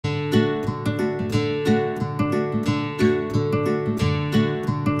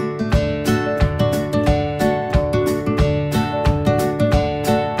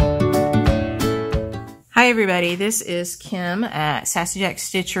Hi everybody, this is Kim at Sassy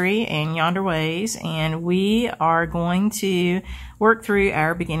Stitchery and YonderWays, and we are going to work through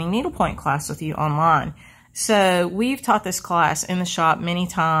our beginning needlepoint class with you online. So we've taught this class in the shop many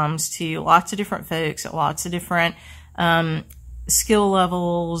times to lots of different folks at lots of different skill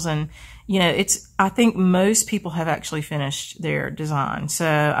levels, and I think most people have actually finished their design,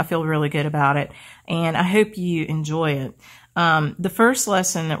 so I feel really good about it, and I hope you enjoy it. The first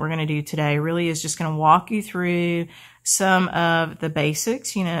lesson that we're going to do today really is just going to walk you through some of the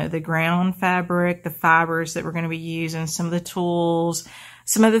basics, the ground fabric, the fibers that we're going to be using, some of the tools,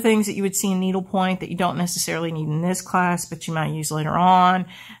 some of the things that you would see in needlepoint that you don't necessarily need in this class, but you might use later on.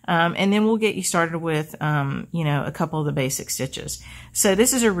 And then we'll get you started with, a couple of the basic stitches. So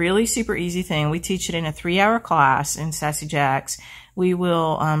this is a really super easy thing. We teach it in a 3-hour class in Sassy Jacks. We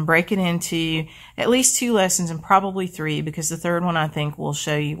will break it into at least 2 lessons and probably 3, because the third one I think we'll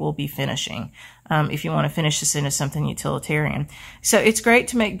show you will be finishing, if you want to finish this into something utilitarian. So it's great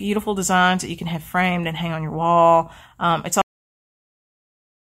to make beautiful designs that you can have framed and hang on your wall. It's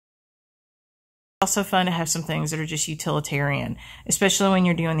also fun to have some things that are just utilitarian, especially when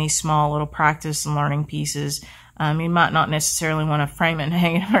you're doing these small little practice and learning pieces. You might not necessarily want to frame it and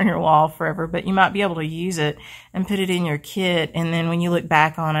hang it on your wall forever, but you might be able to use it and put it in your kit. And then when you look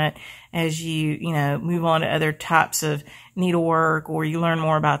back on it as you, move on to other types of needlework, or you learn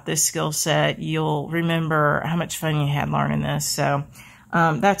more about this skill set, you'll remember how much fun you had learning this. So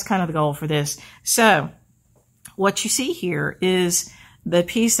that's kind of the goal for this. So what you see here is the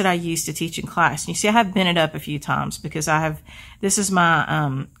piece that I use to teach in class. You see, I have bent it up a few times because this is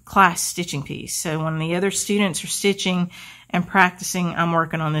my class stitching piece. So when the other students are stitching and practicing, I'm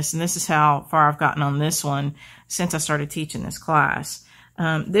working on this, and this is how far I've gotten on this one since I started teaching this class.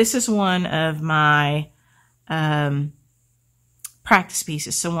 This is one of my practice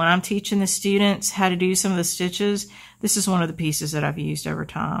pieces. So when I'm teaching the students how to do some of the stitches, this is one of the pieces that I've used over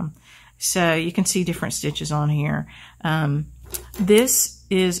time. So you can see different stitches on here. This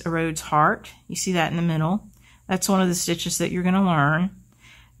is a Rhodes heart. You see that in the middle. That's one of the stitches that you're going to learn.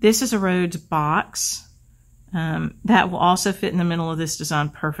 This is a Rhodes box. That will also fit in the middle of this design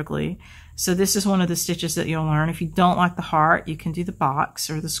perfectly. So this is one of the stitches that you'll learn. If you don't like the heart, you can do the box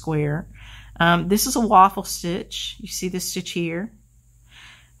or the square. This is a waffle stitch. You see this stitch here.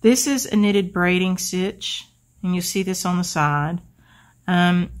 This is a knitted braiding stitch, and you'll see this on the side.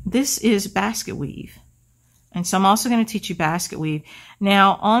 This is basket weave. And so I'm also going to teach you basket weave.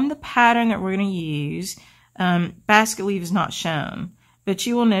 Now, on the pattern that we're going to use, basket weave is not shown, but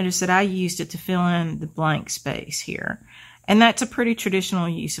you will notice that I used it to fill in the blank space here. And that's a pretty traditional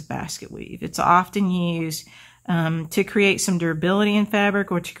use of basket weave. It's often used to create some durability in fabric,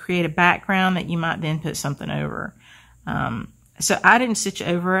 or to create a background that you might then put something over. So I didn't stitch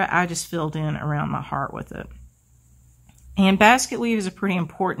over it. I just filled in around my heart with it. And basket weave is a pretty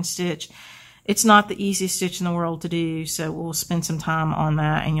important stitch. It's not the easiest stitch in the world to do, so we'll spend some time on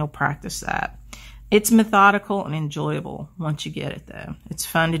that and you'll practice that. It's methodical and enjoyable once you get it, though. It's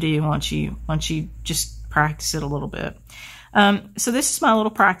fun to do once you just practice it a little bit. So this is my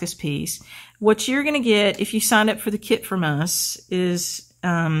little practice piece. What you're going to get if you signed up for the kit from us is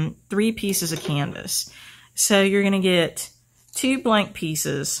 3 pieces of canvas. So you're going to get 2 blank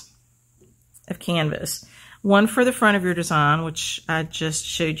pieces of canvas. One for the front of your design, which I just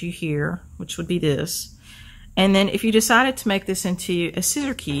showed you here, which would be this. And then if you decided to make this into a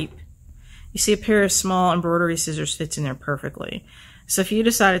scissor keep, you see a pair of small embroidery scissors fits in there perfectly. So if you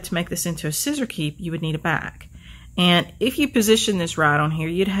decided to make this into a scissor keep, you would need a back. And if you position this right on here,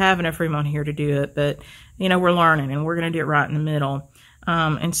 you'd have enough room on here to do it, but we're learning and we're going to do it right in the middle.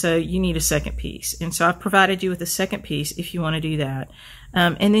 And so you need a second piece. And so I've provided you with a second piece if you want to do that.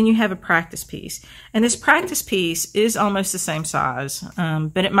 And then you have a practice piece. And this practice piece is almost the same size,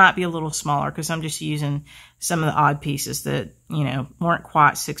 but it might be a little smaller because I'm just using some of the odd pieces that, weren't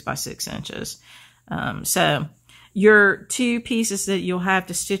quite 6 by 6 inches. So your 2 pieces that you'll have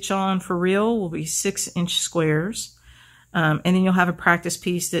to stitch on for real will be 6-inch squares. And then you'll have a practice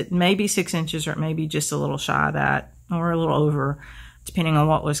piece that may be 6 inches, or it may be just a little shy of that, or a little over, depending on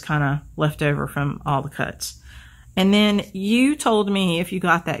what was kind of left over from all the cuts. And then you told me, if you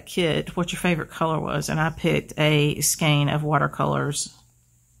got that kit, what your favorite color was, and I picked a skein of watercolors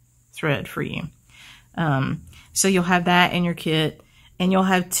thread for you. So you'll have that in your kit, and you'll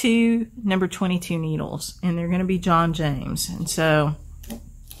have 2 number 22 needles, and they're going to be John James. And so,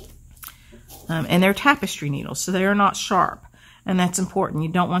 and they're tapestry needles, so they are not sharp, and that's important. You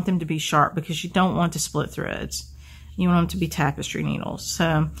don't want them to be sharp because you don't want to split threads. You want them to be tapestry needles.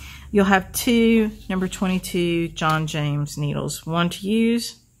 So you'll have 2 number 22 John James needles, one to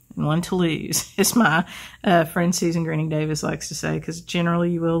use and one to lose, as my friend Susan Greening Davis likes to say, because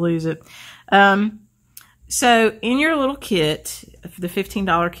generally you will lose it. So in your little kit, the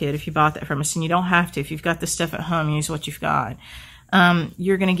 $15 kit, if you bought that from us, and you don't have to, if you've got this stuff at home, use what you've got.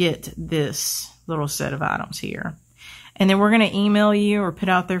 You're going to get this little set of items here. And then we're going to email you or put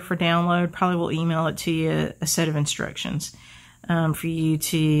out there for download. Probably we'll email it to you, a set of instructions for you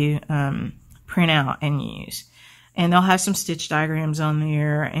to print out and use. And they'll have some stitch diagrams on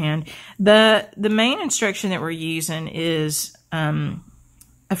there. And the main instruction that we're using is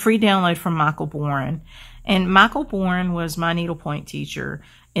a free download from Michael Boren. And Michael Boren was my needlepoint teacher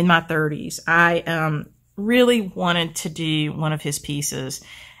in my 30s. I really wanted to do one of his pieces.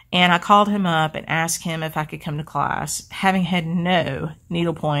 And I called him up and asked him if I could come to class, having had no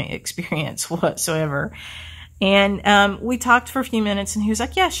needlepoint experience whatsoever. And we talked for a few minutes, and he was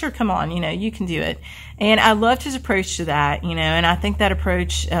like, yeah, sure, come on, you can do it. And I loved his approach to that, and I think that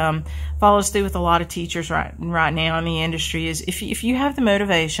approach follows through with a lot of teachers right now in the industry, is if you have the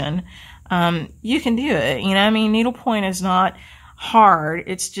motivation, you can do it. Needlepoint is not hard.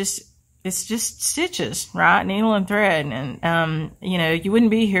 It's just stitches, right? Needle and thread. And, you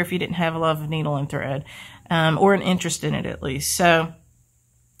wouldn't be here if you didn't have a love of needle and thread, or an interest in it at least. So,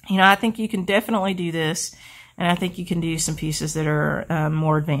 I think you can definitely do this. And I think you can do some pieces that are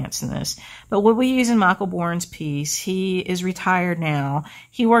more advanced than this. But what we use in Michael Boren's piece, he is retired now.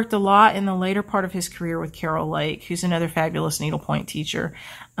 He worked a lot in the later part of his career with Carol Lake, who's another fabulous needlepoint teacher.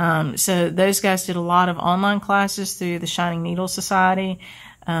 So those guys did a lot of online classes through the Shining Needle Society.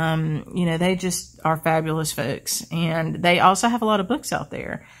 They just are fabulous folks. And they also have a lot of books out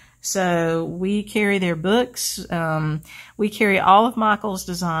there. So we carry their books. We carry all of Michael's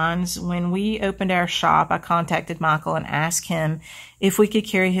designs. When we opened our shop, I contacted Michael and asked him if we could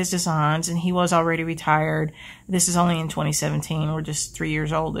carry his designs, and he was already retired. This is only in 2017. We're just 3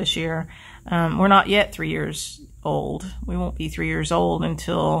 years old this year. We're not yet 3 years old. We won't be 3 years old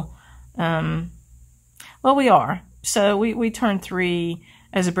until, we are. So we turned 3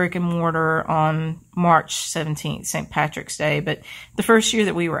 as a brick and mortar on March 17th, St. Patrick's Day. But the first year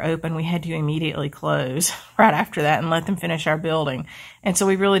that we were open, we had to immediately close right after that and let them finish our building. And so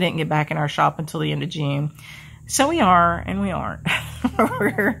we really didn't get back in our shop until the end of June. So we are, and we aren't.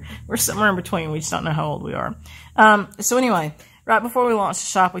 we're somewhere in between. We just don't know how old we are. So anyway, right before we launched the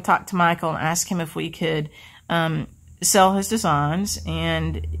shop, we talked to Michael and asked him if we could sell his designs.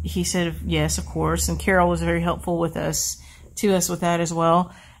 And he said, yes, of course. And Carol was very helpful with us with that as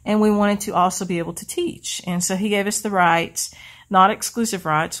well. And we wanted to also be able to teach. And so he gave us the rights, not exclusive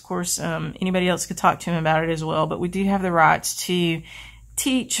rights. Of course, anybody else could talk to him about it as well, but we do have the rights to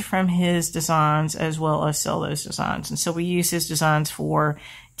teach from his designs as well as sell those designs. And so we use his designs for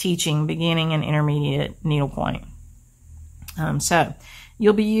teaching beginning and intermediate needlepoint. So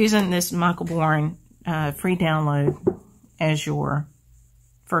you'll be using this Michael Boren free download as your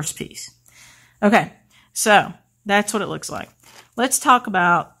first piece. Okay, so that's what it looks like. Let's talk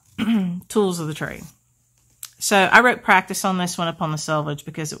about tools of the trade. So I wrote practice on this one up on the selvage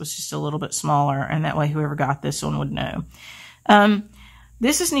because it was just a little bit smaller, and that way whoever got this one would know.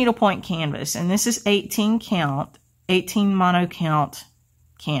 This is needlepoint canvas, and this is 18 mono count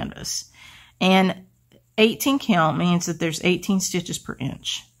canvas. And 18 count means that there's 18 stitches per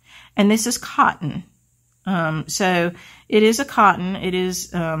inch. And this is cotton. So it is a cotton. It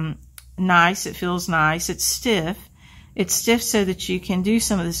is nice. It feels nice. It's stiff. It's stiff so that you can do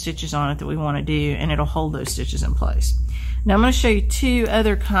some of the stitches on it that we want to do, and it'll hold those stitches in place. Now I'm going to show you 2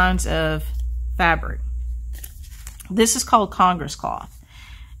 other kinds of fabric. This is called Congress cloth.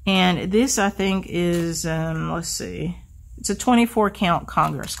 And this, I think, is, let's see, it's a 24 count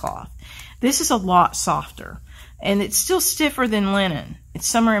Congress cloth. This is a lot softer, and it's still stiffer than linen. It's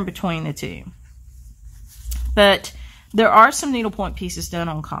somewhere in between the two. But there are some needlepoint pieces done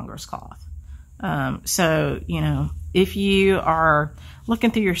on Congress cloth. So, you know, if you are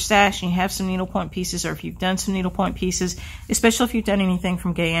looking through your stash and you have some needlepoint pieces, or if you've done some needlepoint pieces, especially if you've done anything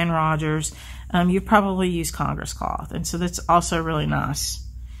from Gay Ann Rogers, you've probably used Congress cloth. And so that's also really nice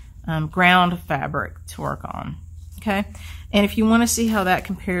ground fabric to work on. Okay. And if you want to see how that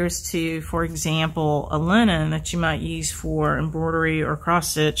compares to, for example, a linen that you might use for embroidery or cross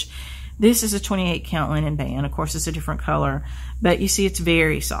stitch, this is a 28 count linen band. Of course, it's a different color, but you see it's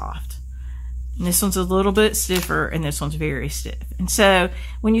very soft. And this one's a little bit stiffer, and this one's very stiff. And so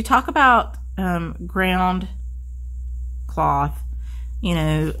when you talk about ground cloth, you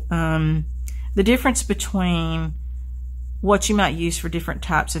know, the difference between what you might use for different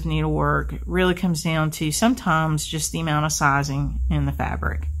types of needlework really comes down to sometimes just the amount of sizing in the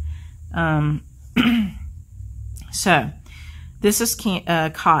fabric. So This is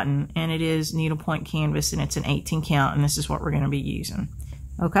cotton, and it is needlepoint canvas, and it's an 18 count, and this is what we're going to be using.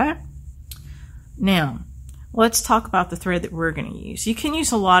 Okay? Now, let's talk about the thread that we're going to use. You can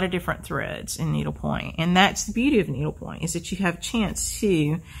use a lot of different threads in needlepoint, and that's the beauty of needlepoint, is that you have a chance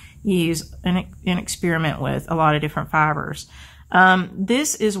to use and experiment with a lot of different fibers.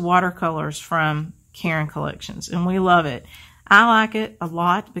 This is watercolors from Karen Collections, and we love it. I like it a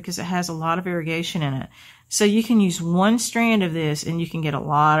lot because it has a lot of variegation in it. So you can use one strand of this and you can get a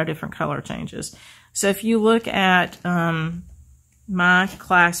lot of different color changes. So if you look at my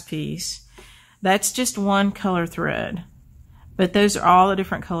class piece, that's just one color thread. But those are all the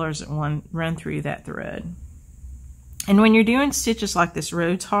different colors that run through that thread. And when you're doing stitches like this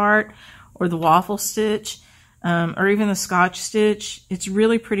Rhodes Heart or the waffle stitch, or even the Scotch stitch, it's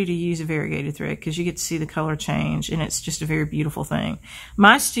really pretty to use a variegated thread because you get to see the color change, and it's just a very beautiful thing.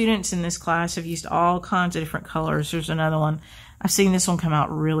 My students in this class have used all kinds of different colors. There's another one. I've seen this one come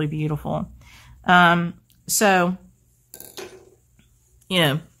out really beautiful. So, you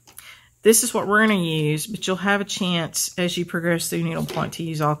know, this is what we're going to use, but you'll have a chance as you progress through needlepoint to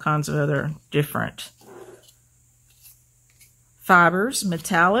use all kinds of other different fibers,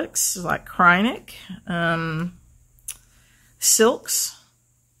 metallics like Krynic, silks,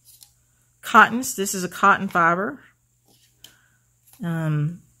 cottons. This is a cotton fiber.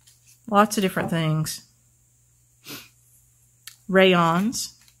 Lots of different things.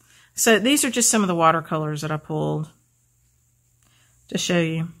 Rayons. So these are just some of the watercolors that I pulled to show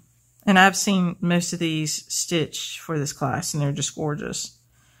you. And I've seen most of these stitched for this class, and they're just gorgeous.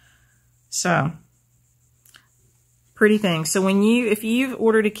 So, pretty things. So if you've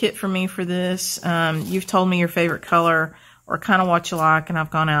ordered a kit from me for this, you've told me your favorite color or kind of what you like, and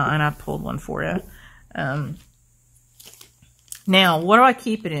I've gone out and I've pulled one for you. Now, what do I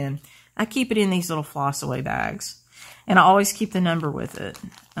keep it in? I keep it in these little floss away bags, and I always keep the number with it.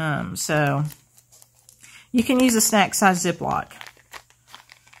 So you can use a snack size Ziploc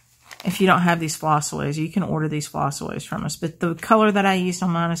if you don't have these floss aways. You can order these floss aways from us, but the color that I used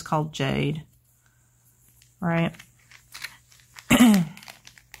on mine is called Jade, right?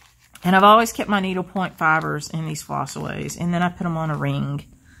 And I've always kept my needlepoint fibers in these flossaways, and then I put them on a ring,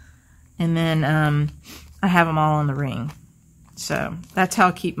 and then I have them all on the ring. So that's how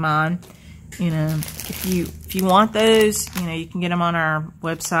I keep mine. You know, if you want those, you know, you can get them on our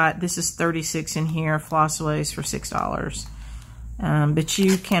website. This is 36 in here, flossaways for $6. But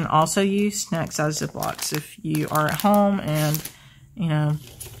you can also use snack size Ziplocs if you are at home and, you know,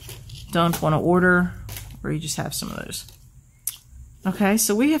 don't want to order, or you just have some of those. Okay,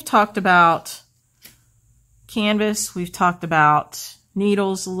 so we have talked about canvas. We've talked about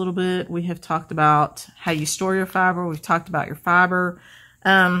needles a little bit. We have talked about how you store your fiber. We've talked about your fiber.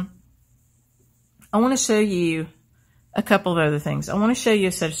 I want to show you a couple of other things. I want to show you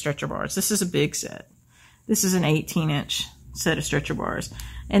a set of stretcher bars. This is a big set. This is an 18-inch set of stretcher bars.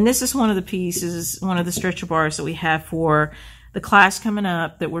 And this is one of the pieces, one of the stretcher bars that we have for the class coming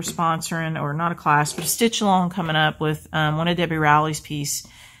up that we're sponsoring, or not a class, but a stitch along coming up with one of Debbie Rowley's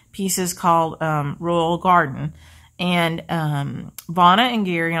pieces called Royal Garden. And Vonna and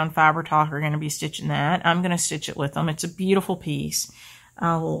Gary on Fiber Talk are going to be stitching that. I'm going to stitch it with them. It's a beautiful piece.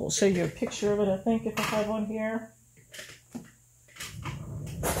 I'll show you a picture of it, I think, if I have one here.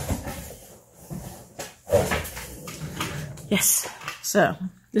 Yes. So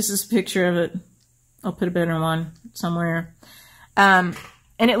this is a picture of it. I'll put a better one somewhere. And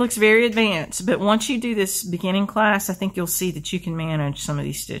it looks very advanced, but once you do this beginning class, I think you'll see that you can manage some of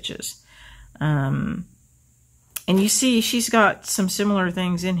these stitches. And you see she's got some similar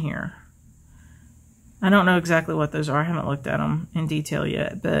things in here. I don't know exactly what those are. I haven't looked at them in detail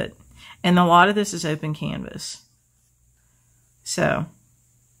yet, and a lot of this is open canvas. So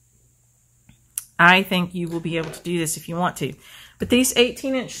I think you will be able to do this if you want to. But these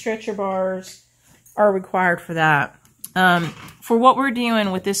 18-inch stretcher bars are required for that. For what we're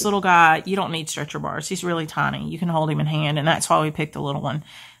doing with this little guy, you don't need stretcher bars. He's really tiny. You can hold him in hand, and that's why we picked a little one,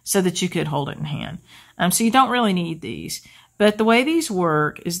 so that you could hold it in hand. So you don't really need these. But the way these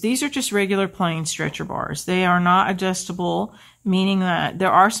work is these are just regular plain stretcher bars. They are not adjustable, meaning that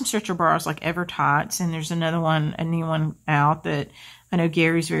there are some stretcher bars like Evertights, and there's another one, a new one out that I know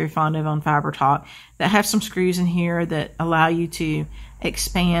Gary's very fond of on Fiber Talk, that have some screws in here that allow you to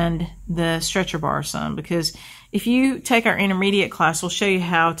expand the stretcher bar some. Because if you take our intermediate class, we'll show you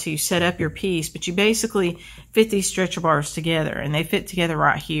how to set up your piece, but you basically fit these stretcher bars together, and they fit together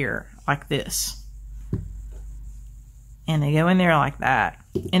right here like this. And they go in there like that.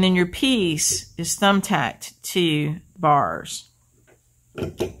 And then your piece is thumbtacked to bars.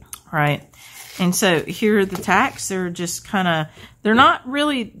 Right? And so here are the tacks. They're just kind of, they're not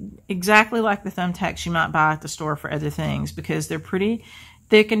really exactly like the thumbtacks you might buy at the store for other things, because they're pretty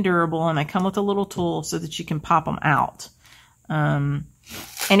thick and durable, and they come with a little tool so that you can pop them out. And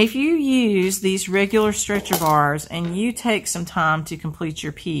if you use these regular stretcher bars and you take some time to complete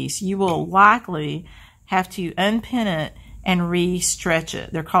your piece, you will likely have to unpin it and re-stretch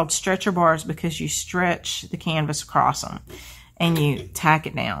it. They're called stretcher bars because you stretch the canvas across them and you tack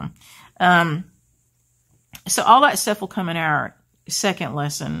it down. So all that stuff will come in our second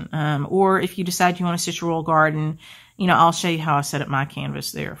lesson. Or if you decide you want to stitch a royal garden, you know, I'll show you how I set up my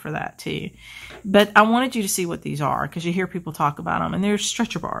canvas there for that too. But I wanted you to see what these are, because you hear people talk about them, and they're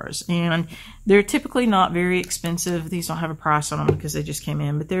stretcher bars, and they're typically not very expensive. These don't have a price on them because they just came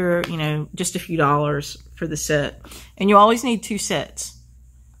in, but they're, you know, just a few dollars for the set. And you always need 2 sets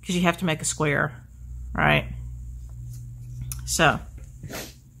because you have to make a square, right? So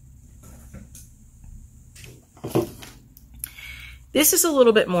this is a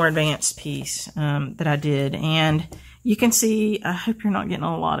little bit more advanced piece that I did, and you can see, I hope you're not getting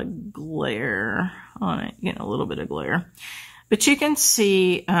a lot of glare on it, getting a little bit of glare. But you can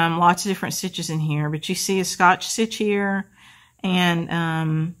see lots of different stitches in here, but you see a Scotch stitch here,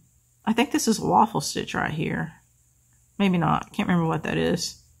 and I think this is a waffle stitch right here. Maybe not, can't remember what that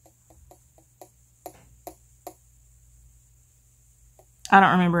is. I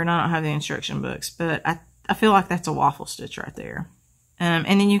don't remember, and I don't have the instruction books, but I feel like that's a waffle stitch right there. And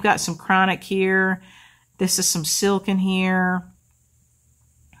then you've got some chronic here. This is some silk in here.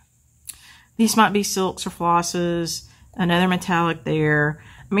 These might be silks or flosses. Another metallic there.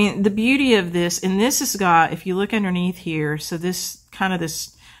 I mean, the beauty of this, and this has got, if you look underneath here, so this kind of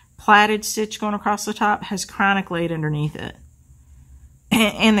this plaited stitch going across the top has chronic laid underneath it.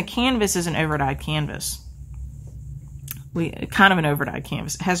 And the canvas is an over-dyed canvas. Kind of an over-dyed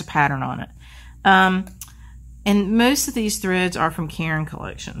canvas. It has a pattern on it. And most of these threads are from Karen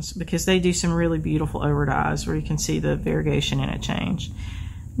Collections, because they do some really beautiful overdyes where you can see the variegation in it change.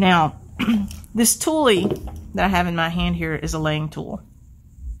 Now, this toolie that I have in my hand here is a laying tool.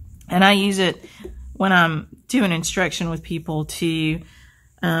 And I use it when I'm doing instruction with people to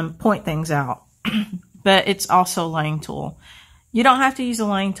point things out. But it's also a laying tool. You don't have to use a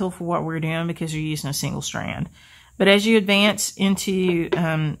laying tool for what we're doing because you're using a single strand. But as you advance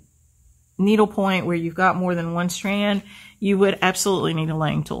into needlepoint where you've got more than one strand, you would absolutely need a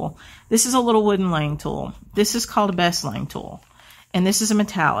laying tool. This is a little wooden laying tool. This is called a best laying tool. And this is a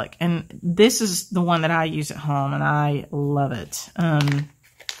metallic. And this is the one that I use at home, and I love it.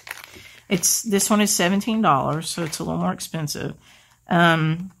 This one is $17, so it's a little more expensive.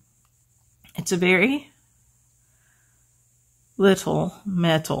 It's a very little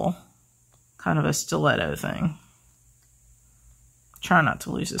metal, kind of a stiletto thing. Try not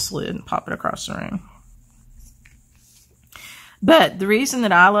to lose this lid and pop it across the room. But the reason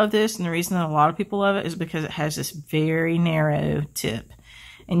that I love this, and the reason that a lot of people love it, is because it has this very narrow tip.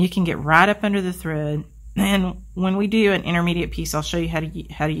 And you can get right up under the thread. And when we do an intermediate piece, I'll show you how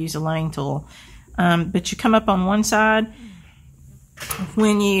to use a laying tool. But you come up on one side.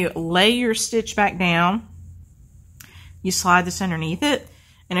 When you lay your stitch back down, you slide this underneath it.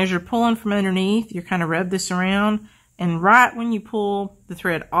 And as you're pulling from underneath, you kind of rub this around. And right when you pull the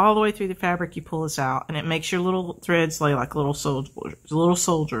thread all the way through the fabric, you pull this out. And it makes your little threads lay like little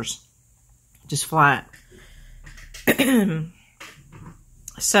soldiers. Just flat.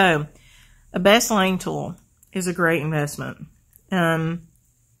 So, a best laying tool is a great investment.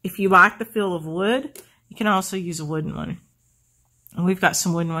 If you like the feel of wood, you can also use a wooden one. And we've got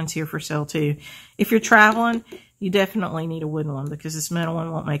some wooden ones here for sale too. If you're traveling, you definitely need a wooden one because this metal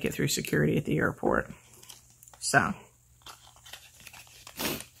one won't make it through security at the airport. So,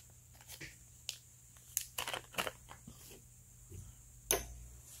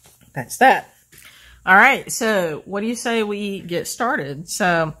 that's that. All right, so what do you say we get started?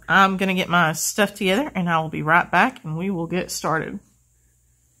 So I'm going to get my stuff together, and I will be right back, and we will get started.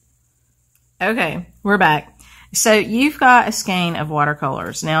 Okay, we're back. So you've got a skein of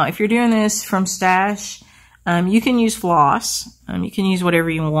watercolors. Now, if you're doing this from stash, you can use floss. You can use whatever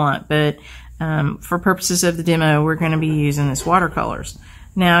you want, but for purposes of the demo, we're going to be using this watercolors.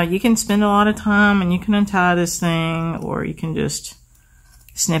 Now, you can spend a lot of time, and you can untie this thing, or you can just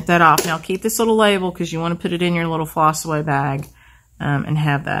snip that off. Now, keep this little label because you want to put it in your little floss away bag and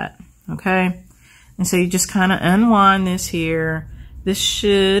have that, okay? And so you just kind of unwind this here. This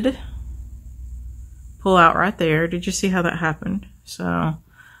should pull out right there. Did you see how that happened? So,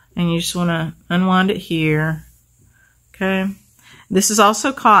 and you just want to unwind it here, okay? This is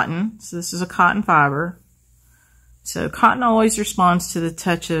also cotton, so this is a cotton fiber. So cotton always responds to the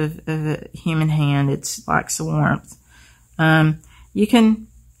touch of a human hand. It likes the warmth. You can,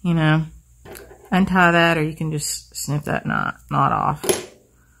 you know, untie that, or you can just snip that knot off.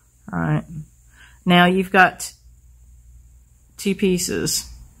 All right. Now you've got two pieces,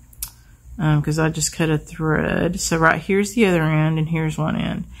 because I just cut a thread. So right here's the other end, and here's one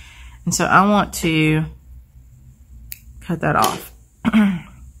end. And so I want to cut that off.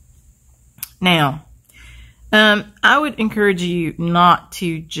 Now, I would encourage you not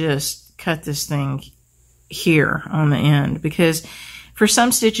to just cut this thing here on the end, because for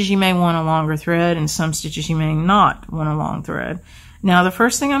some stitches you may want a longer thread, and some stitches you may not want a long thread. Now, the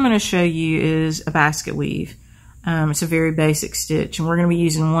first thing I'm going to show you is a basket weave. It's a very basic stitch, and we're going to be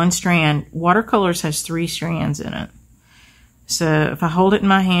using one strand. Watercolors has 3 strands in it. So if I hold it in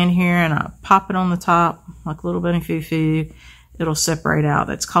my hand here and I pop it on the top like a little bunny foo-foo, it'll separate out.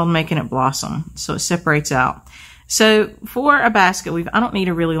 That's called making it blossom. So it separates out. So for a basket weave, I don't need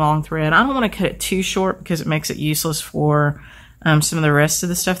a really long thread. I don't want to cut it too short because it makes it useless for some of the rest of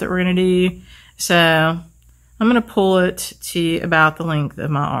the stuff that we're going to do. So I'm going to pull it to about the length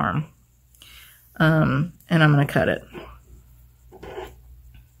of my arm. And I'm going to cut it.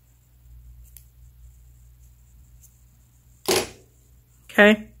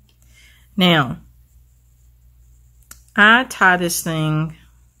 Okay. Now, I tie this thing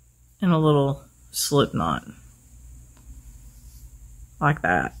in a little slip knot. Like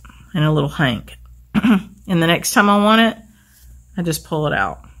that. In a little hank. And the next time I want it, I just pull it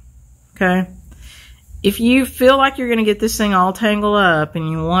out. Okay. If you feel like you're going to get this thing all tangled up and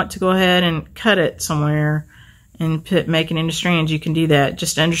you want to go ahead and cut it somewhere and make it into strands, you can do that.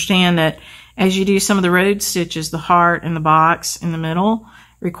 Just understand that as you do some of the road stitches, the heart and the box in the middle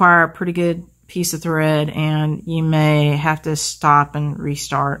require a pretty good piece of thread, and you may have to stop and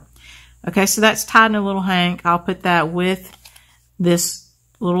restart. Okay, so that's tied in a little hank. I'll put that with this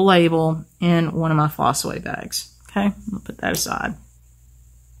little label in one of my floss away bags. Okay, I'll put that aside.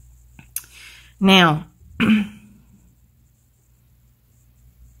 Now,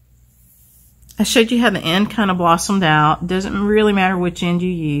 I showed you how the end kind of blossomed out. It doesn't really matter which end you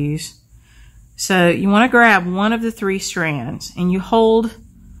use. So you want to grab one of the 3 strands and you hold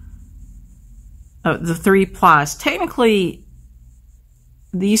the 3 plies. Technically,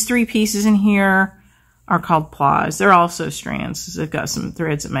 these 3 pieces in here are called plies. They're also strands. They've got some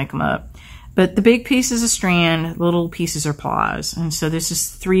threads that make them up. But the big piece is a strand, little pieces are plies. And so this is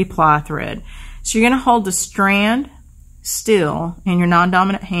 3 ply thread. So you're going to hold the strand still in your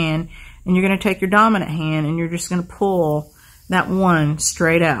non-dominant hand, and you're going to take your dominant hand and you're just going to pull that one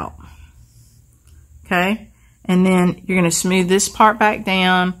straight out. Okay? And then you're going to smooth this part back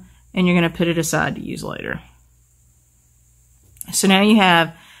down, and you're going to put it aside to use later. So now you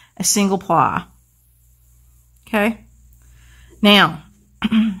have a single ply. Okay? Now,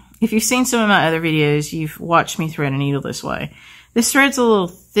 if you've seen some of my other videos, you've watched me thread a needle this way. This thread's a little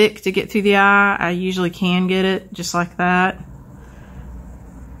thick to get through the eye. I usually can get it just like that.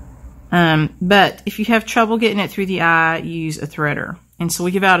 But if you have trouble getting it through the eye, use a threader. And so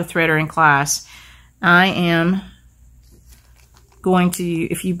we give out a threader in class. I am going to,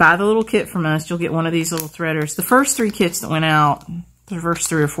 if you buy the little kit from us, you'll get one of these little threaders. The first 3 kits that went out, the first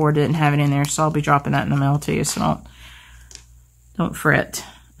 3 or 4 didn't have it in there, so I'll be dropping that in the mail to you, so don't fret.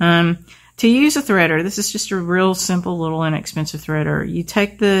 To use a threader, this is just a real simple little inexpensive threader. You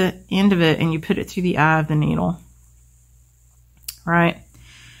take the end of it and you put it through the eye of the needle. Right?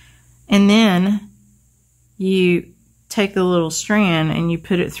 And then you take the little strand and you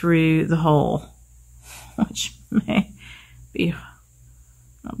put it through the hole, which may be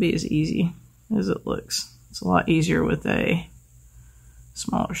not be as easy as it looks. It's a lot easier with a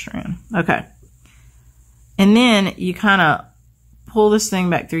smaller strand. Okay. And then you kind of pull this thing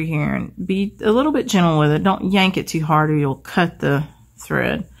back through here and be a little bit gentle with it. Don't yank it too hard or you'll cut the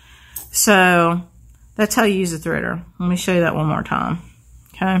thread. So that's how you use a threader. Let me show you that one more time.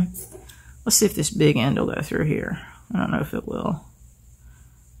 Okay. Let's see if this big end will go through here. I don't know if it will.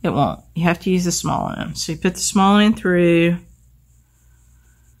 It won't. You have to use the small end. So you put the small end through.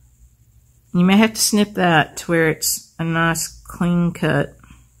 You may have to snip that to where it's a nice clean cut.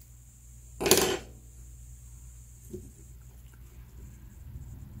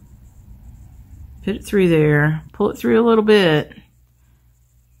 Put it through there. Pull it through a little bit.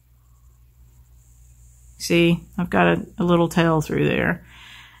 See, I've got a little tail through there.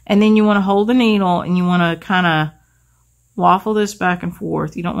 And then you want to hold the needle and you want to kind of waffle this back and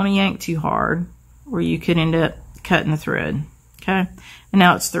forth. You don't want to yank too hard or you could end up cutting the thread. Okay? And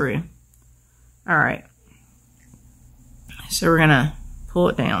now it's through. Alright. So we're going to pull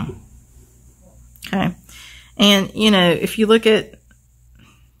it down. Okay? And, you know, if you look at,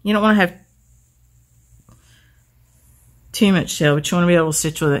 you don't want to have too much tail, but you want to be able to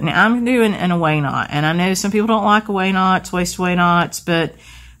stitch with it. Now, I'm doing an away knot, and I know some people don't like away knots, waist away knots, but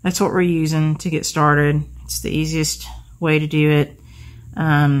that's what we're using to get started. It's the easiest way to do it.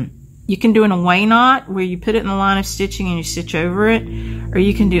 You can do an away knot where you put it in the line of stitching and you stitch over it, or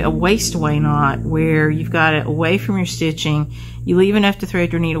you can do a waist away knot where you've got it away from your stitching, you leave enough to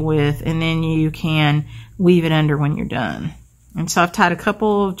thread your needle with, and then you can weave it under when you're done. And so I've tied a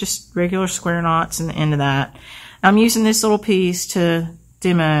couple of just regular square knots in the end of that. I'm using this little piece to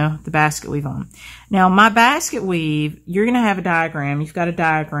demo the basket weave on. Now, my basket weave, you're going to have a diagram. You've got a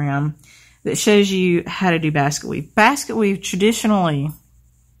diagram that shows you how to do basket weave. Basket weave traditionally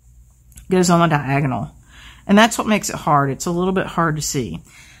goes on the diagonal, and that's what makes it hard. It's a little bit hard to see.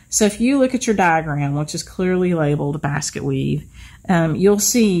 So if you look at your diagram, which is clearly labeled basket weave, you'll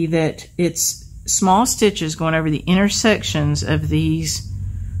see that it's small stitches going over the intersections of these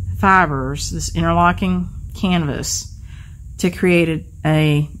fibers, this interlocking canvas, to create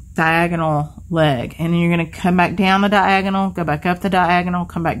a diagonal leg. And then you're going to come back down the diagonal, go back up the diagonal,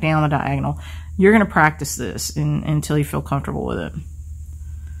 come back down the diagonal. You're going to practice this until you feel comfortable with it.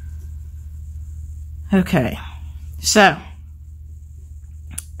 Okay, so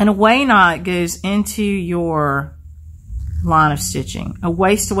an away knot goes into your line of stitching. A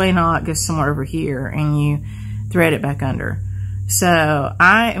waist away knot goes somewhere over here, and you thread it back under. So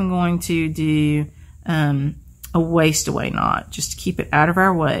I am going to do a waist away knot just to keep it out of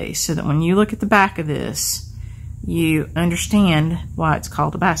our way, so that when you look at the back of this, you understand why it's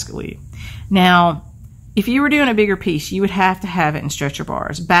called a basket weave. Now, if you were doing a bigger piece, you would have to have it in stretcher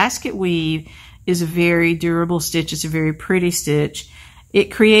bars. Basket weave is a very durable stitch. It's a very pretty stitch.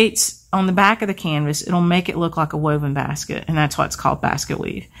 It creates, on the back of the canvas, it'll make it look like a woven basket, and that's why it's called basket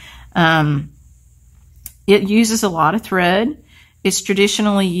weave. It uses a lot of thread. It's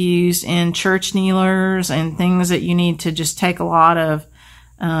traditionally used in church kneelers and things that you need to just take a lot of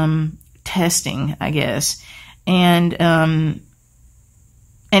testing, I guess. And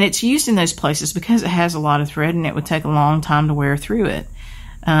it's used in those places because it has a lot of thread, and it would take a long time to wear through it.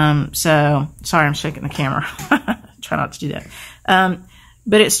 So, sorry, I'm shaking the camera. Try not to do that.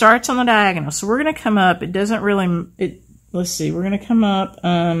 But it starts on the diagonal. So we're going to come up. It doesn't really, let's see, we're going to come up,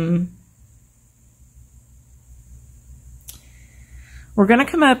 we're going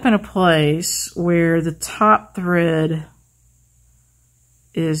to come up in a place where the top thread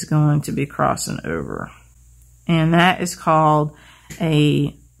is going to be crossing over. And that is called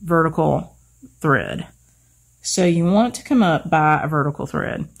a vertical thread. So you want to come up by a vertical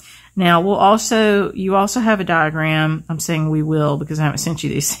thread. Now, you also have a diagram. I'm saying we will because I haven't sent you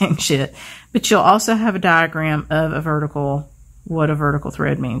these things yet. But you'll also have a diagram of what a vertical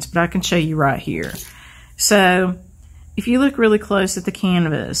thread means. But I can show you right here. So if you look really close at the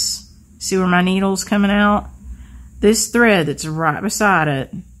canvas, see where my needle's coming out? This thread that's right beside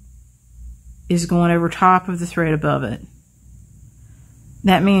it is going over top of the thread above it.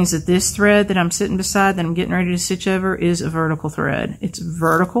 That means that this thread that I'm sitting beside, that I'm getting ready to stitch over, is a vertical thread. It's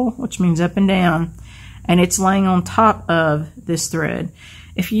vertical, which means up and down, and it's laying on top of this thread.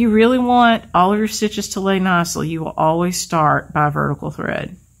 If you really want all of your stitches to lay nicely, you will always start by a vertical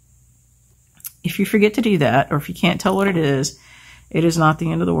thread. If you forget to do that, or if you can't tell what it is not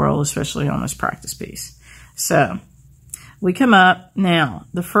the end of the world, especially on this practice piece. So we come up. Now,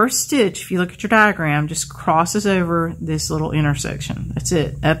 the first stitch, if you look at your diagram, just crosses over this little intersection. That's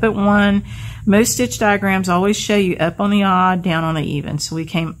it. Up at 1. Most stitch diagrams always show you up on the odd, down on the even. So we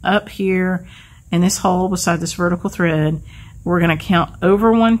came up here in this hole beside this vertical thread. We're going to count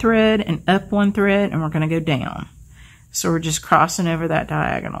over 1 thread and up 1 thread, and we're going to go down. So we're just crossing over that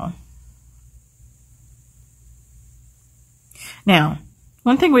diagonal. Now,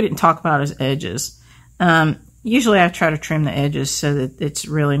 one thing we didn't talk about is edges. Usually I try to trim the edges so that it's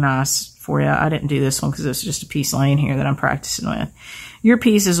really nice for you. I didn't do this one because it's just a piece laying here that I'm practicing with. Your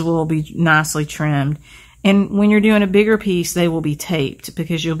pieces will be nicely trimmed. And when you're doing a bigger piece, they will be taped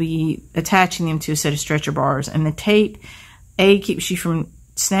because you'll be attaching them to a set of stretcher bars. And the tape, A, keeps you from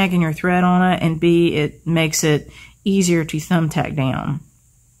snagging your thread on it, and B, it makes it easier to thumbtack down.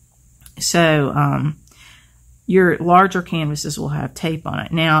 So, your larger canvases will have tape on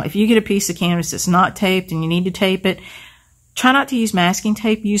it. Now, if you get a piece of canvas that's not taped and you need to tape it, try not to use masking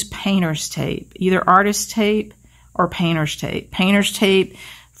tape. Use painter's tape, either artist tape or painter's tape. Painter's tape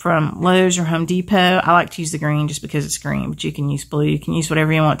from Lowe's or Home Depot. I like to use the green just because it's green, but you can use blue. You can use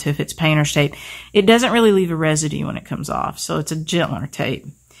whatever you want to if it's painter's tape. It doesn't really leave a residue when it comes off, so it's a gentler tape.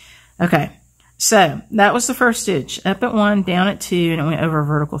 Okay, so that was the first stitch. Up at 1, down at 2, and it went over a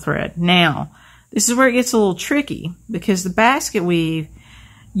vertical thread. Now, This is where it gets a little tricky because the basket weave,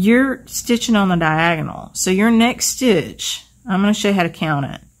 you're stitching on the diagonal. So your next stitch, I'm going to show you how to count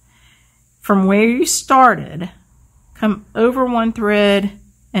it. From where you started, come over one thread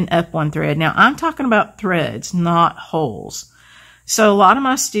and up one thread. Now I'm talking about threads, not holes. So a lot of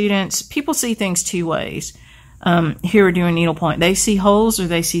my students, people see things two ways. Who are doing needlepoint. They see holes or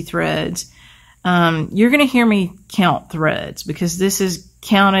they see threads. You're going to hear me count threads because this is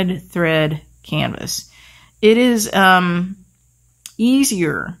counted thread canvas. It is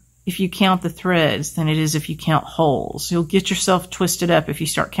easier if you count the threads than it is if you count holes. You'll get yourself twisted up if you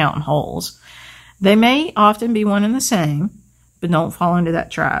start counting holes. They may often be one and the same, but don't fall into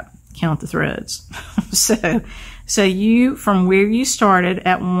that trap. Count the threads. So you, from where you started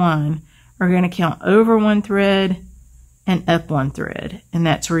at 1, are going to count over one thread and up one thread. And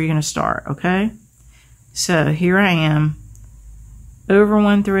that's where you're going to start, okay? So here I am, over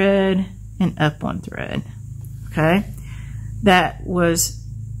one thread and up one thread, okay? That was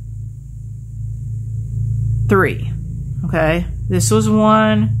 3, okay? This was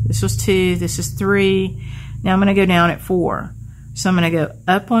 1, this was 2, this is 3. Now I'm going to go down at 4. So I'm going to go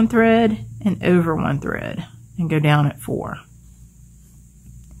up one thread and over one thread and go down at 4.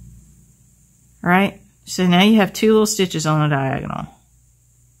 All right, so now you have 2 little stitches on a diagonal.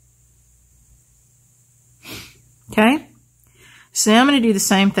 Okay, so now I'm going to do the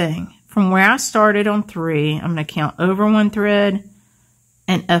same thing. From where I started on 3, I'm going to count over one thread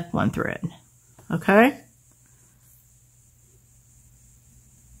and up one thread. Okay?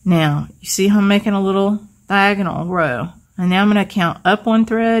 Now, you see how I'm making a little diagonal row. And now I'm going to count up one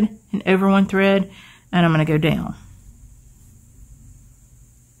thread and over one thread, and I'm going to go down.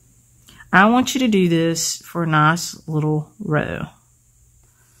 I want you to do this for a nice little row.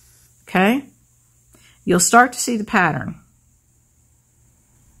 Okay? You'll start to see the pattern.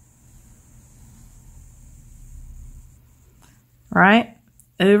 Right?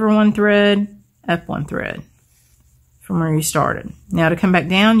 Over one thread, up one thread from where you started. Now to come back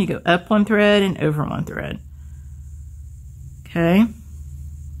down, you go up one thread and over one thread. Okay?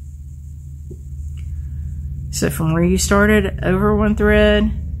 So from where you started, over one thread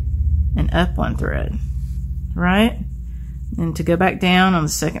and up one thread, right? And to go back down on the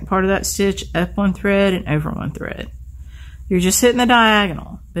second part of that stitch, up one thread and over one thread. You're just hitting the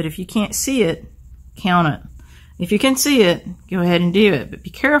diagonal, but if you can't see it, count it. If you can see it, go ahead and do it, but be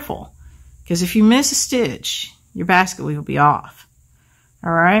careful, because if you miss a stitch, your basket weave will be off.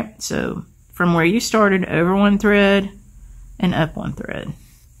 All right, so from where you started, over one thread and up one thread.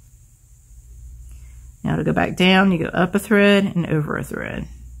 Now to go back down, you go up a thread and over a thread.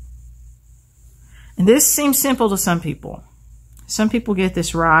 And this seems simple to some people. Some people get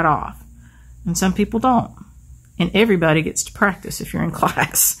this right off, and some people don't. And everybody gets to practice if you're in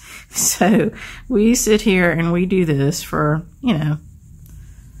class. So we sit here and we do this for, you know,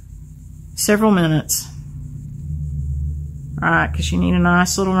 several minutes. All right, because you need a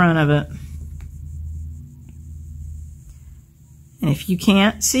nice little run of it. And if you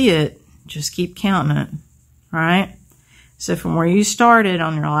can't see it, just keep counting it, right? So from where you started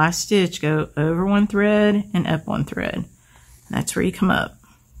on your last stitch, go over one thread and up one thread. That's where you come up.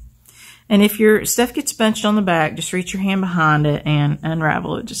 And if your stuff gets bunched on the back, just reach your hand behind it and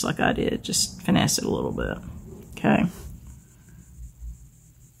unravel it just like I did. Just finesse it a little bit, okay?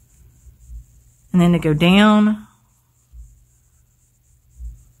 And then to go down,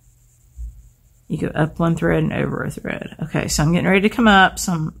 you go up one thread and over a thread. Okay, so I'm getting ready to come up.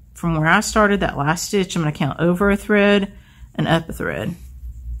 So from where I started, that last stitch, I'm going to count over a thread and up a thread,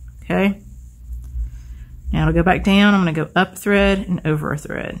 okay? Now to go back down, I'm going to go up a thread and over a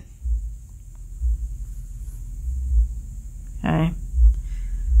thread. Okay.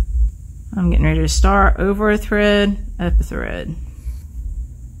 I'm getting ready to start over a thread, up a thread.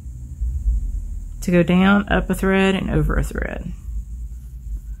 To go down, up a thread and over a thread.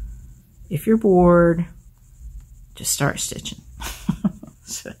 If you're bored, just start stitching.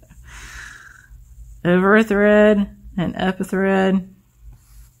 So, over a thread and up a thread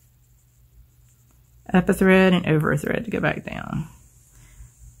and over a thread to go back down.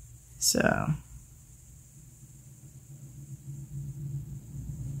 So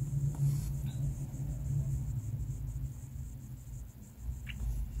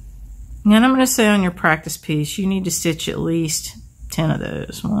and I'm going to say on your practice piece, you need to stitch at least 10 of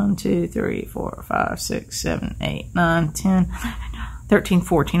those. 1, 2, 3, 4, 5, 6, 7, 8, 9, 10, 13,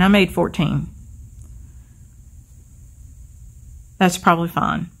 14. I made 14. That's probably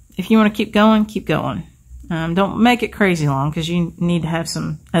fine. If you want to keep going, keep going. Don't make it crazy long because you need to have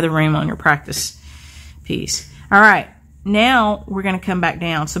some other room on your practice piece. All right, now we're going to come back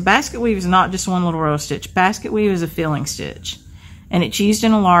down. So basket weave is not just one little row of stitch. Basket weave is a filling stitch, and it's used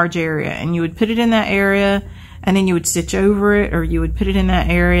in a large area, and you would put it in that area and then you would stitch over it, or you would put it in that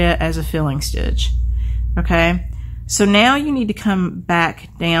area as a filling stitch. Okay, so now you need to come back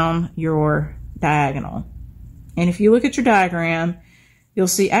down your diagonal, and if you look at your diagram, you'll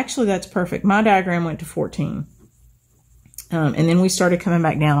see, actually that's perfect. My diagram went to 14, and then we started coming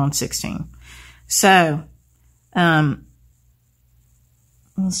back down on 16. So let's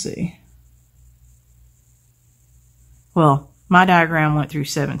see. Well, my diagram went through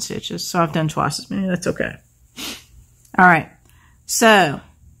 7 stitches, so I've done twice as many. That's okay. All right, so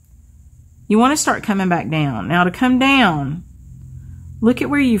you want to start coming back down. Now to come down, look at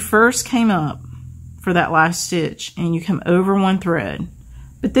where you first came up for that last stitch, and you come over 1 thread.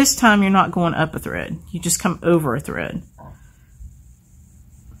 But this time you're not going up a thread. You just come over a thread.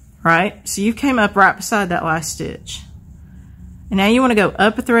 Right? So you came up right beside that last stitch. And now you want to go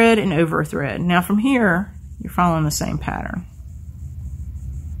up a thread and over a thread. Now from here, you're following the same pattern.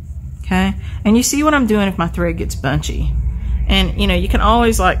 Okay? And you see what I'm doing if my thread gets bunchy. And, you know, you can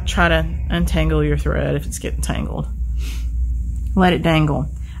always, like, try to untangle your thread if it's getting tangled. Let it dangle.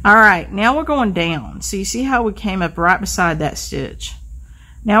 All right, now we're going down. So you see how we came up right beside that stitch.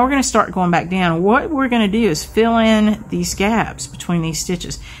 Now we're going to start going back down. What we're going to do is fill in these gaps between these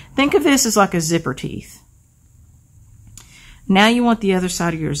stitches. Think of this as like a zipper teeth. Now you want the other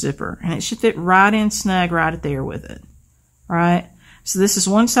side of your zipper, and it should fit right in snug right there with it. Right? So this is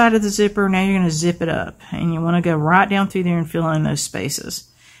one side of the zipper. Now you're going to zip it up, and you want to go right down through there and fill in those spaces.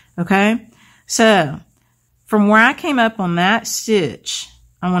 Okay? So from where I came up on that stitch,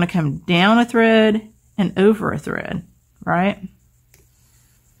 I want to come down a thread and over a thread. Right?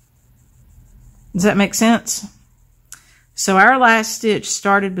 Does that make sense? So our last stitch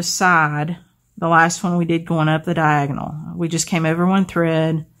started beside the last one we did going up the diagonal. We just came over 1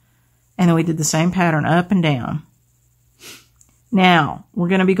 thread, and then we did the same pattern up and down. Now, we're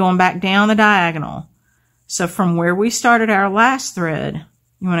going to be going back down the diagonal. So from where we started our last thread,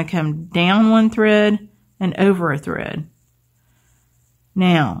 you want to come down 1 thread and over a thread.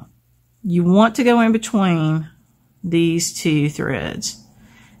 Now, you want to go in between these 2 threads.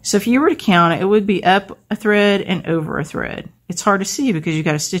 So if you were to count it, it would be up a thread and over a thread. It's hard to see because you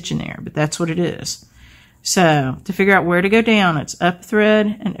got a stitch in there, but that's what it is. So to figure out where to go down, it's up a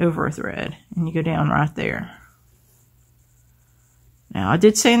thread and over a thread, and you go down right there. Now, I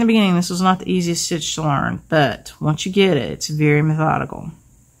did say in the beginning this was not the easiest stitch to learn, but once you get it, it's very methodical.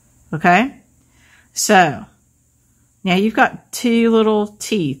 Okay? So now you've got 2 little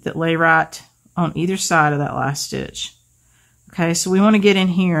teeth that lay right on either side of that last stitch. Okay, so we want to get in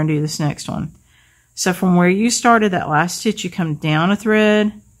here and do this next one. So from where you started that last stitch, you come down a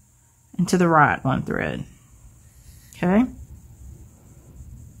thread and to the right 1 thread. Okay?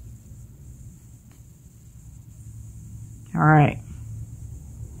 All right.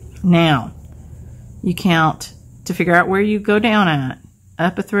 Now, you count to figure out where you go down at.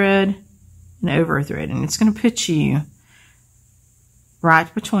 Up a thread and over a thread. And it's going to put you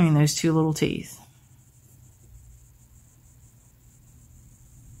right between those 2 little teeth.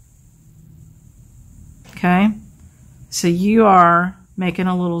 Okay, so you are making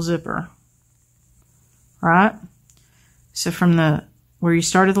a little zipper, right? So from where you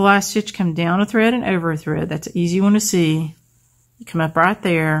started the last stitch, come down a thread and over a thread. That's an easy one to see. You come up right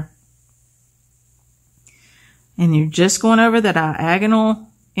there, and you're just going over the diagonal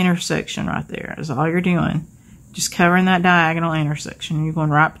intersection right there. Is all you're doing. Just covering that diagonal intersection. You're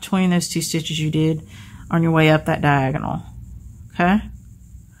going right between those 2 stitches you did on your way up that diagonal. Okay?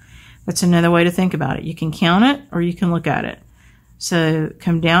 That's another way to think about it. You can count it or you can look at it. So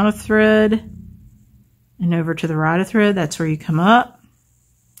come down a thread and over to the right a thread. That's where you come up.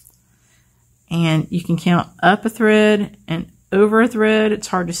 And you can count up a thread and over a thread. It's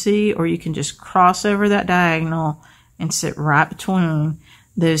hard to see. Or you can just cross over that diagonal and sit right between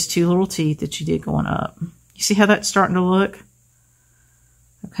those 2 little teeth that you did going up. You see how that's starting to look?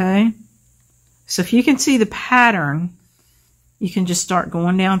 Okay. So if you can see the pattern, you can just start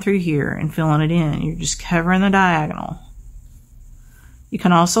going down through here and filling it in. You're just covering the diagonal. You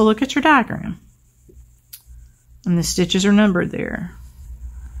can also look at your diagram. And the stitches are numbered there.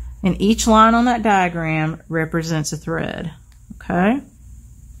 And each line on that diagram represents a thread. Okay?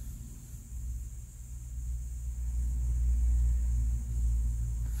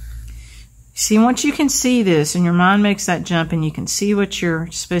 See, once you can see this and your mind makes that jump and you can see what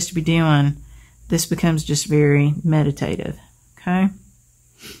you're supposed to be doing, this becomes just very meditative. Okay.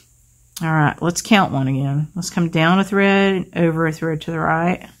 All right. Let's count one again. Let's come down a thread, over a thread to the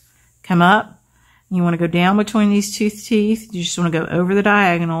right. Come up. You want to go down between these two teeth. You just want to go over the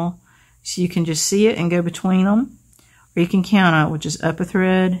diagonal so you can just see it and go between them. Or you can count it, which is up a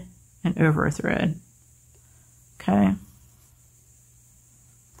thread and over a thread. Okay.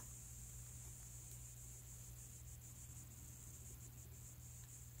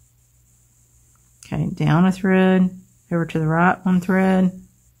 Okay, down a thread, over to the right one thread.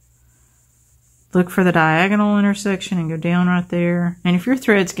 Look for the diagonal intersection and go down right there. And if your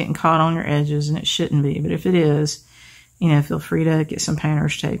thread's getting caught on your edges, and it shouldn't be, but if it is, you know, feel free to get some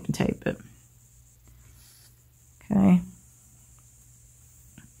painter's tape and tape it. Okay.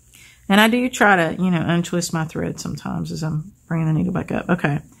 And I do try to, you know, untwist my thread sometimes as I'm bringing the needle back up.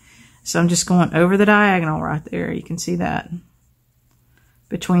 Okay. So I'm just going over the diagonal right there. You can see that.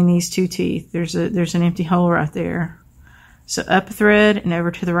 Between these two teeth, there's an empty hole right there. So up a thread and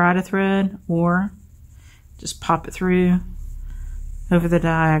over to the right a thread, or just pop it through over the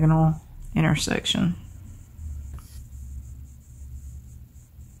diagonal intersection.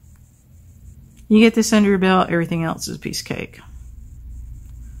 You get this under your belt, everything else is a piece of cake.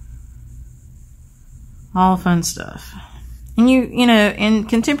 All fun stuff. And you know, in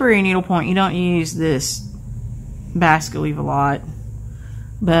contemporary needlepoint, you don't use this basket weave a lot,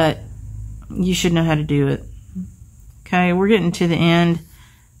 but you should know how to do it. Okay, we're getting to the end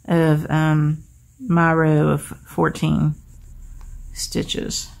of my row of 14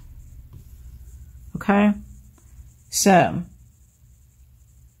 stitches. Okay, so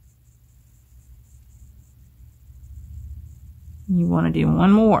you want to do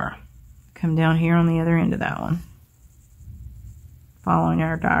one more. Come down here on the other end of that one, following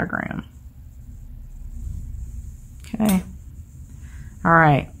our diagram. Okay, all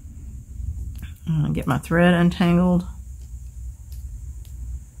right. I'm gonna get my thread untangled.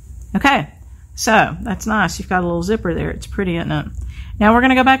 Okay, so that's nice. You've got a little zipper there. It's pretty, isn't it? Now we're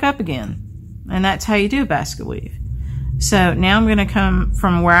gonna go back up again, and that's how you do a basket weave. So now I'm gonna come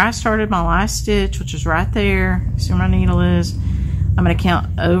from where I started my last stitch, which is right there. See where my needle is? I'm gonna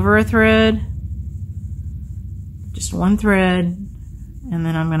count over a thread, just one thread, and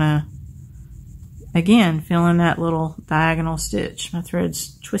then I'm gonna, again, fill in that little diagonal stitch. My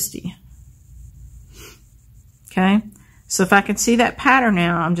thread's twisty. Okay, so if I can see that pattern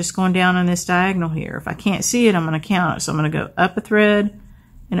now, I'm just going down on this diagonal here. If I can't see it, I'm going to count it. So I'm going to go up a thread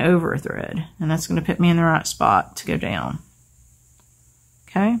and over a thread. And that's going to put me in the right spot to go down.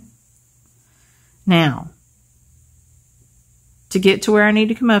 Okay. Now, to get to where I need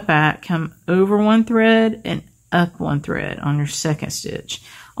to come up at, come over one thread and up one thread on your second stitch.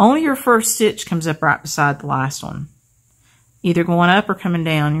 Only your first stitch comes up right beside the last one. Either going up or coming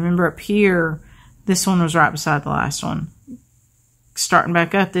down. You remember up here, this one was right beside the last one. Starting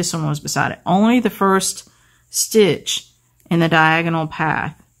back up, this one was beside it. Only the first stitch in the diagonal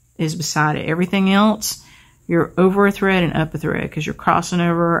path is beside it. Everything else, you're over a thread and up a thread because you're crossing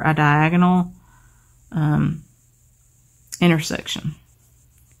over a diagonal intersection.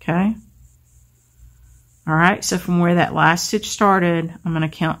 Okay? All right, so from where that last stitch started, I'm going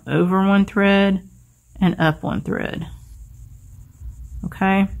to count over one thread and up one thread.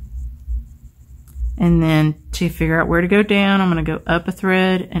 Okay? And then to figure out where to go down, I'm going to go up a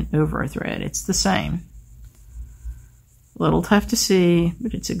thread and over a thread. It's the same. A little tough to see,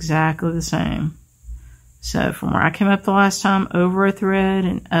 but it's exactly the same. So from where I came up the last time, over a thread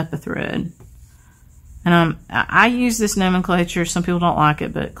and up a thread. And I use this nomenclature. Some people don't like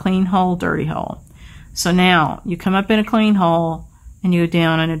it, but clean hole, dirty hole. So now you come up in a clean hole and you go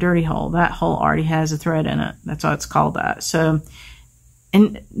down in a dirty hole. That hole already has a thread in it. That's why it's called that. So,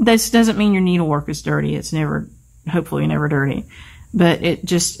 and this doesn't mean your needlework is dirty. It's never, hopefully never dirty. But it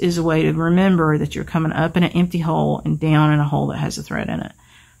just is a way to remember that you're coming up in an empty hole and down in a hole that has a thread in it.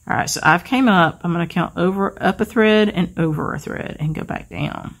 All right, so I've came up. I'm going to count up a thread and over a thread and go back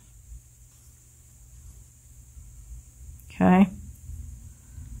down. Okay.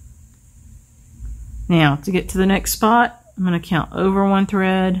 Now, to get to the next spot, I'm going to count over one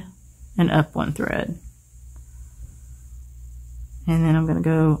thread and up one thread. And then I'm going to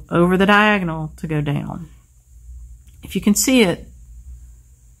go over the diagonal to go down. If you can see it,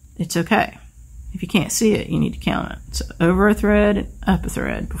 it's okay. If you can't see it, you need to count it. So over a thread and up a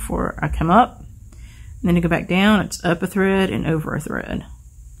thread before I come up. And then to go back down, it's up a thread and over a thread.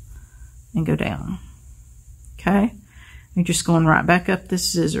 And go down. Okay? You're just going right back up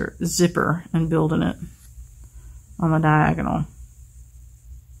this zipper and building it on the diagonal.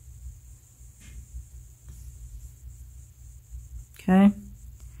 Okay?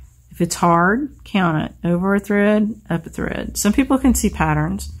 If it's hard, count it. Over a thread, up a thread. Some people can see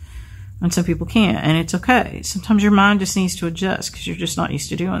patterns. And some people can't, and it's okay. Sometimes your mind just needs to adjust because you're just not used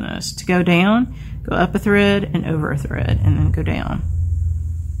to doing this. To go down, go up a thread and over a thread, and then go down.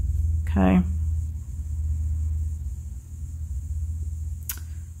 Okay.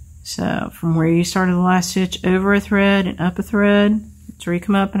 So from where you started the last stitch, over a thread and up a thread, that's where you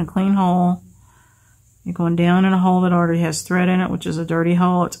come up in a clean hole. You're going down in a hole that already has thread in it, which is a dirty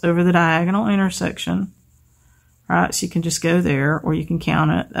hole. It's over the diagonal intersection. Right, so you can just go there, or you can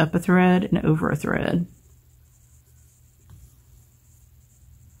count it, up a thread and over a thread.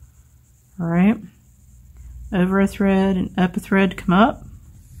 All right, over a thread and up a thread, come up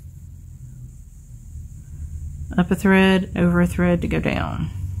a thread, over a thread to go down.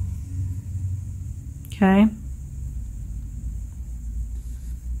 Okay,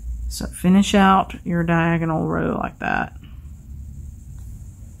 so finish out your diagonal row like that.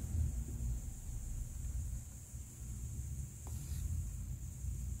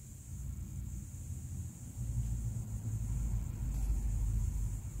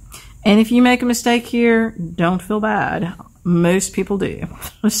 And if you make a mistake here, don't feel bad. Most people do.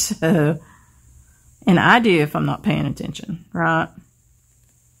 So, and I do if I'm not paying attention, right?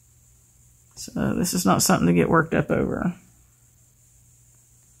 So this is not something to get worked up over.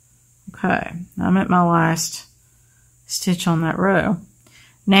 Okay, I'm at my last stitch on that row.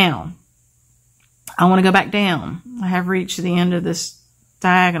 Now, I want to go back down. I have reached the end of this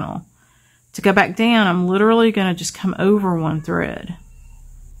diagonal. To go back down, I'm literally going to just come over one thread.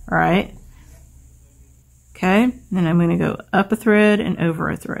 Right? Okay, then I'm going to go up a thread and over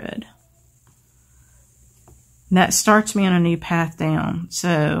a thread. And that starts me on a new path down.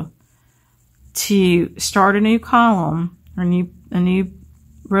 So to start a new column or a new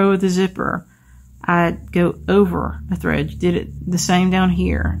row of the zipper, I'd go over a thread. You did it the same down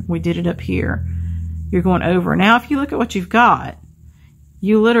here. We did it up here. You're going over. Now, if you look at what you've got,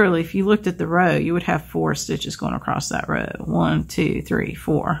 you literally, if you looked at the row, you would have 4 stitches going across that row. 1, 2, 3,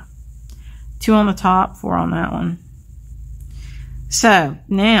 4. 2 on the top, 4 on that one. So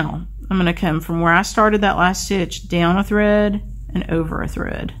now I'm going to come from where I started that last stitch, down a thread and over a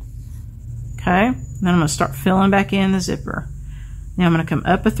thread. Okay, then I'm going to start filling back in the zipper. Now I'm going to come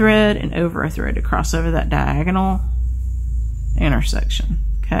up a thread and over a thread to cross over that diagonal intersection.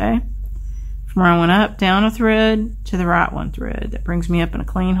 Okay. From where I went up, down a thread to the right one thread. That brings me up in a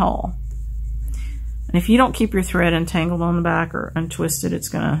clean hole. And if you don't keep your thread entangled on the back or untwisted, it's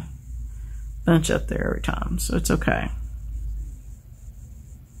going to bunch up there every time. So it's okay.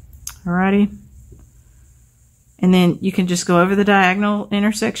 Alrighty. And then you can just go over the diagonal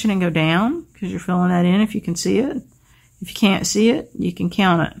intersection and go down because you're filling that in if you can see it. If you can't see it, you can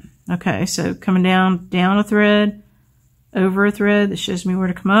count it. Okay, so coming down a thread, over a thread, that shows me where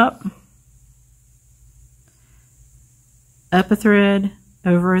to come up. Up a thread,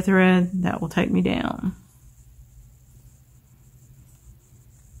 over a thread, that will take me down.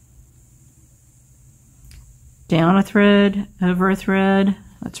 Down a thread, over a thread,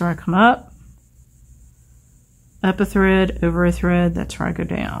 that's where I come up. Up a thread, over a thread, that's where I go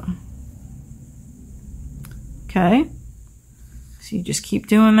down. Okay, so you just keep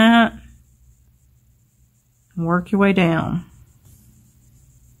doing that and work your way down.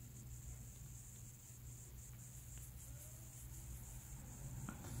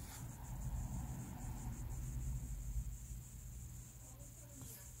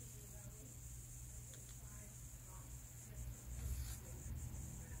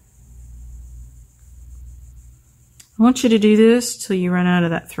 I want you to do this till you run out of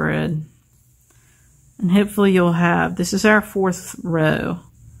that thread. And hopefully you'll have, this is our 4th row.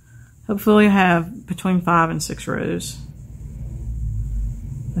 Hopefully you'll have between 5 and 6 rows.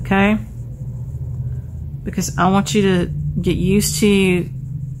 Okay? Because I want you to get used to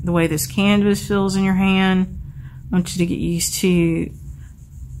the way this canvas feels in your hand. I want you to get used to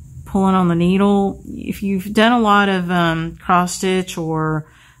pulling on the needle. If you've done a lot of cross stitch or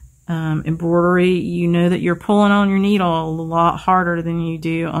embroidery, you know that you're pulling on your needle a lot harder than you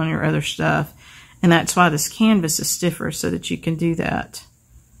do on your other stuff. And that's why this canvas is stiffer, so that you can do that.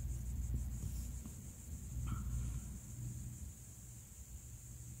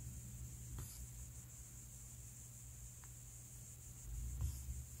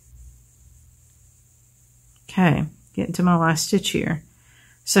 Okay, getting to my last stitch here.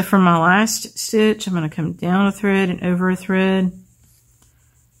 So for my last stitch, I'm going to come down a thread and over a thread.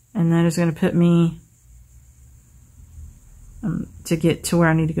 And that is going to put me to get to where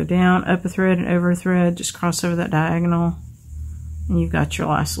I need to go down, up a thread and over a thread, just cross over that diagonal, and you've got your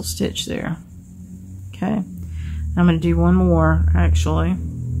last little stitch there. Okay, I'm going to do one more, actually.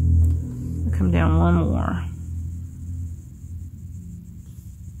 I'll come down one more.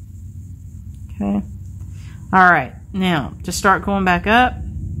 Okay. All right. Now, to start going back up,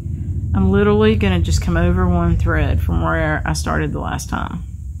 I'm literally going to just come over one thread from where I started the last time.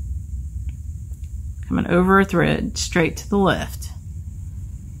 Coming over a thread straight to the left.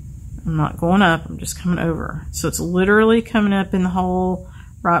 I'm not going up, I'm just coming over. So it's literally coming up in the hole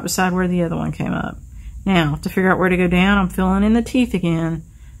right beside where the other one came up. Now, to figure out where to go down, I'm filling in the teeth again.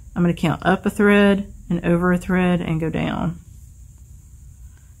 I'm going to count up a thread and over a thread and go down.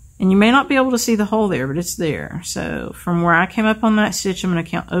 And you may not be able to see the hole there, but it's there. So from where I came up on that stitch, I'm going to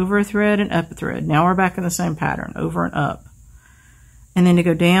count over a thread and up a thread. Now we're back in the same pattern, over and up. And then to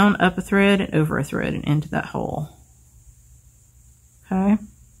go down, up a thread and over a thread and into that hole. Okay?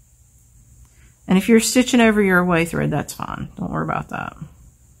 And if you're stitching over your away thread, that's fine. Don't worry about that.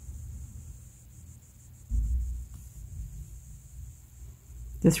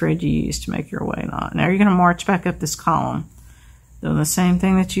 The thread you use to make your away knot. Now you're going to march back up this column, doing the same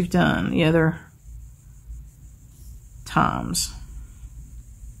thing that you've done the other times.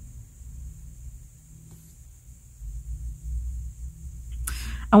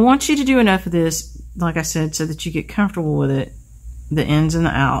 I want you to do enough of this, like I said, so that you get comfortable with it, the ins and the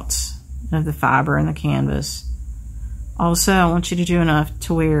outs of the fiber and the canvas. Also, I want you to do enough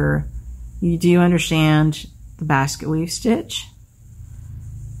to where you do understand the basket weave stitch.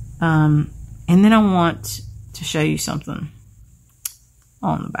 And then I want to show you something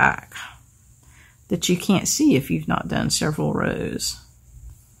on the back that you can't see if you've not done several rows.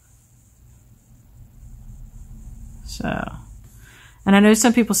 So, and I know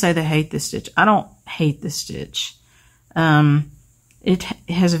some people say they hate this stitch. I don't hate this stitch. It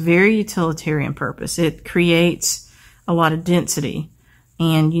has a very utilitarian purpose. It creates a lot of density,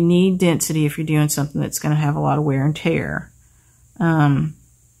 and you need density if you're doing something that's going to have a lot of wear and tear,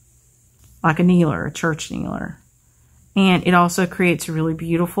 like a kneeler, a church kneeler. And it also creates a really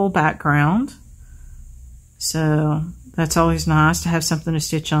beautiful background, so that's always nice to have something to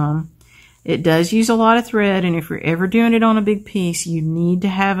stitch on. It does use a lot of thread, and if you're ever doing it on a big piece, you need to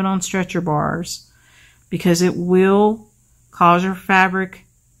have it on stretcher bars, because it will cause your fabric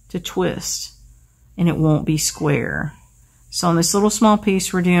to twist and it won't be square. So on this little small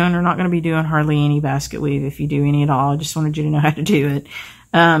piece we're not going to be doing hardly any basket weave, if you do any at all. I just wanted you to know how to do it.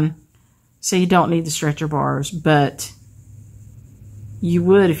 So you don't need the stretcher bars, but you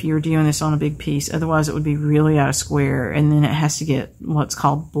would if you were doing this on a big piece. Otherwise it would be really out of square, and then it has to get what's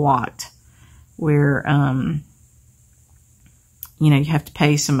called blocked, where you have to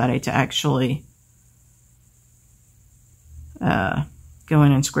pay somebody to actually go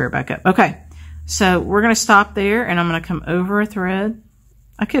in and square back up. Okay, so we're going to stop there, and I'm going to come over a thread.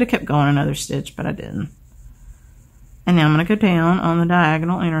 I could have kept going another stitch, but I didn't. And now I'm going to go down on the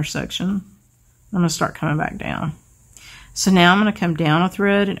diagonal intersection. I'm going to start coming back down. So now I'm going to come down a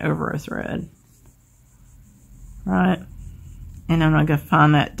thread and over a thread. Right? And I'm going to go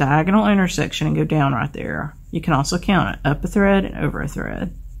find that diagonal intersection and go down right there. You can also count it. Up a thread and over a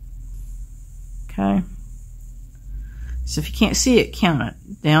thread. Okay? So if you can't see it, count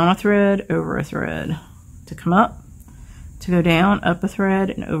it. Down a thread, over a thread. To come up, to go down, up a thread,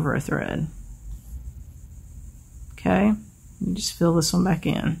 and over a thread. Okay? You just fill this one back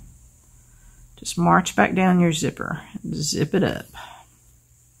in. Just march back down your zipper. Zip it up.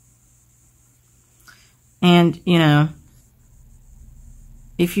 And,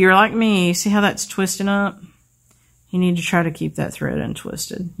 if you're like me, see how that's twisting up? You need to try to keep that thread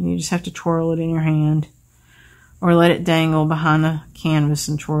untwisted. You just have to twirl it in your hand, or let it dangle behind the canvas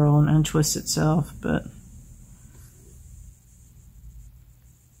and twirl and untwist itself. But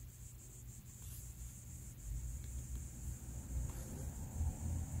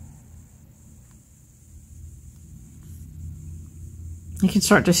you can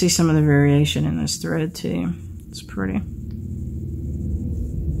start to see some of the variation in this thread too. It's pretty.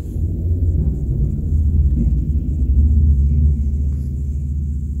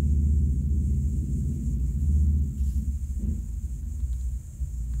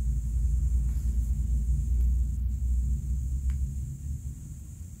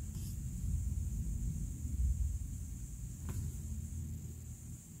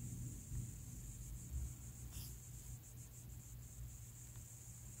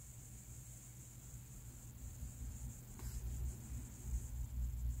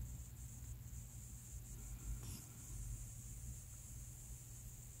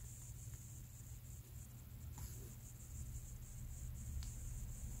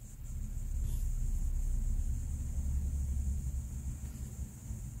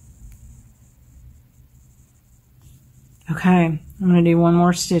 Okay, I'm going to do one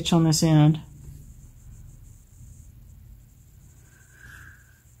more stitch on this end.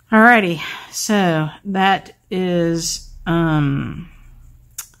 Alrighty, so that is 1,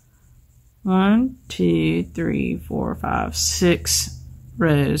 2, 3, 4, 5, 6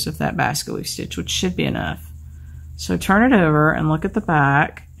 rows of that basket weave stitch, which should be enough. So turn it over and look at the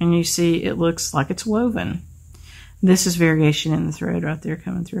back, and you see it looks like it's woven. This is variation in the thread right there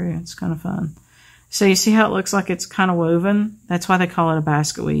coming through. It's kind of fun. So you see how it looks like it's kind of woven? That's why they call it a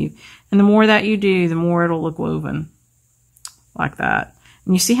basket weave. And the more that you do, the more it'll look woven. Like that.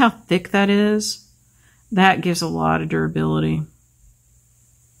 And you see how thick that is? That gives a lot of durability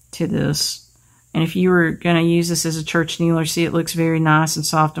to this. And if you were going to use this as a church needler, see it looks very nice and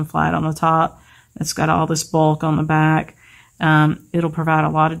soft and flat on the top. It's got all this bulk on the back. It'll provide a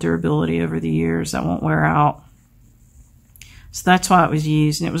lot of durability over the years. That won't wear out. So that's why it was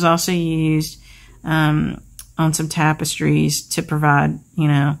used. And it was also used on some tapestries to provide, you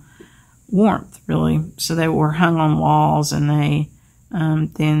know, warmth, really. So they were hung on walls, and they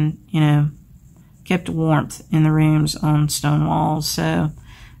then, you know, kept warmth in the rooms on stone walls. So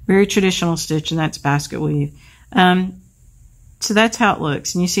very traditional stitch, and that's basket weave. So that's how it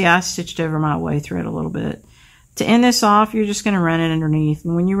looks. And you see I stitched over my way thread a little bit. To end this off, you're just going to run it underneath.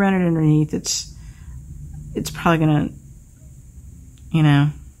 And when you run it underneath, it's probably going to, you know,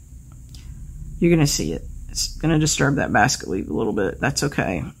 you're going to see it. It's going to disturb that basket weave a little bit. That's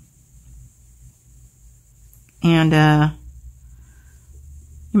okay. And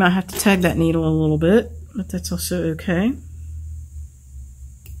you might have to tug that needle a little bit, but that's also okay.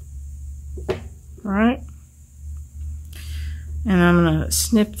 All right. And I'm going to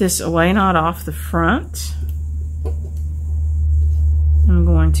snip this away knot off the front. I'm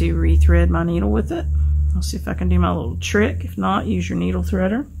going to rethread my needle with it. I'll see if I can do my little trick. If not, use your needle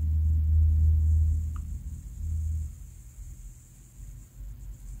threader.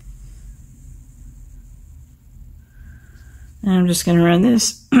 And I'm just going to run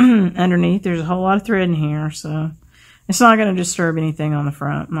this underneath. There's a whole lot of thread in here, so it's not going to disturb anything on the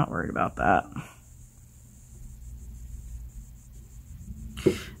front. I'm not worried about that.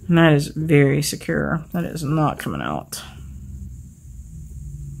 And that is very secure. That is not coming out.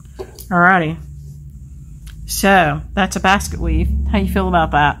 Alrighty. So, that's a basket weave. How you feel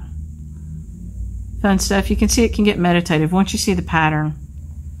about that? Fun stuff. You can see it can get meditative. Once you see the pattern,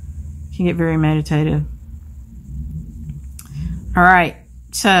 it can get very meditative. Alright,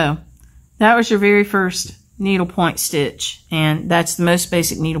 so that was your very first needlepoint stitch. And that's the most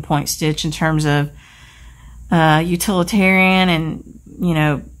basic needlepoint stitch in terms of utilitarian and, you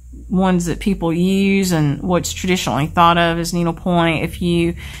know, ones that people use and what's traditionally thought of as needlepoint. If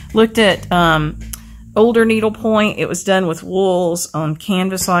you looked at older needlepoint, it was done with wools on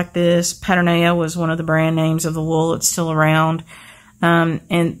canvas like this. Patternea was one of the brand names of the wool that's still around.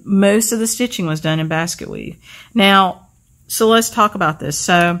 And most of the stitching was done in basket weave. Now, so let's talk about this.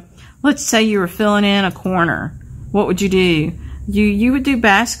 So let's say you were filling in a corner. What would you do? You would do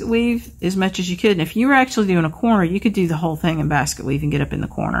basket weave as much as you could. And if you were actually doing a corner, you could do the whole thing in basket weave and get up in the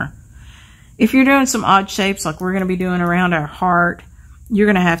corner. If you're doing some odd shapes like we're going to be doing around our heart, you're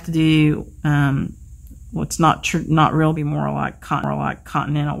going to have to do what's not real, be more like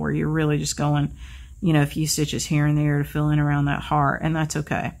continental, where you're really just going, you know, a few stitches here and there to fill in around that heart, and that's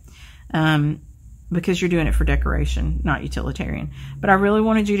okay. Because you're doing it for decoration, not utilitarian. But I really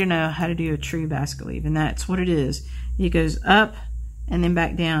wanted you to know how to do a true basket weave, and that's what it is. It goes up and then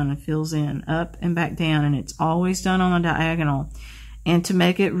back down and fills in, up and back down, and it's always done on a diagonal. And to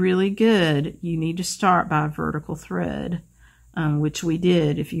make it really good, you need to start by a vertical thread, which we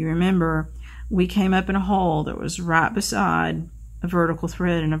did. If you remember, we came up in a hole that was right beside a vertical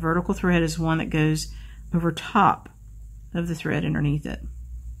thread, and a vertical thread is one that goes over top of the thread underneath it.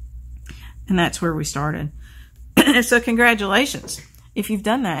 And that's where we started. So congratulations. If you've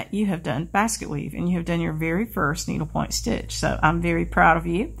done that, you have done basket weave, and you have done your very first needlepoint stitch. So I'm very proud of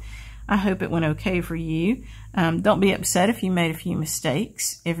you. I hope it went okay for you. Don't be upset if you made a few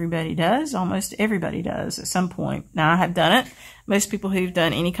mistakes. Everybody does. Almost everybody does at some point. Now, I have done it. Most people who've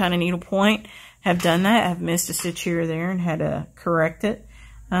done any kind of needlepoint have done that. I've missed a stitch here or there and had to correct it.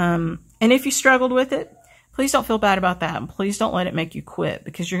 And if you struggled with it, please don't feel bad about that. And please don't let it make you quit,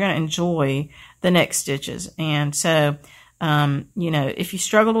 because you're going to enjoy the next stitches. And so, you know, if you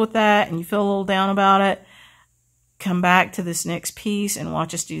struggled with that and you feel a little down about it, come back to this next piece and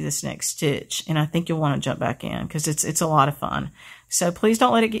watch us do this next stitch. And I think you'll want to jump back in, because it's a lot of fun. So please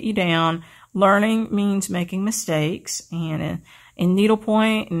don't let it get you down. Learning means making mistakes. And in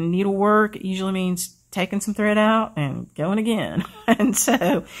needlepoint and needlework, it usually means taking some thread out and going again. And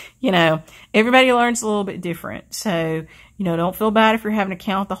so, you know, everybody learns a little bit different. So, you know, don't feel bad if you're having to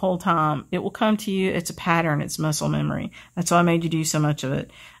count the whole time. It will come to you. It's a pattern. It's muscle memory. That's why I made you do so much of it.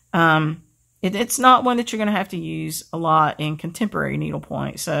 It's not one that you're going to have to use a lot in contemporary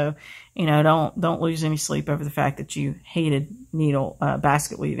needlepoint. So, you know, don't lose any sleep over the fact that you hated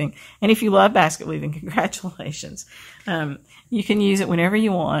basket weaving. And if you love basket weaving, congratulations. You can use it whenever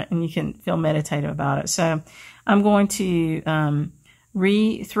you want, and you can feel meditative about it. So I'm going to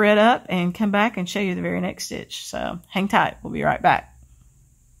re-thread up and come back and show you the very next stitch. So hang tight. We'll be right back.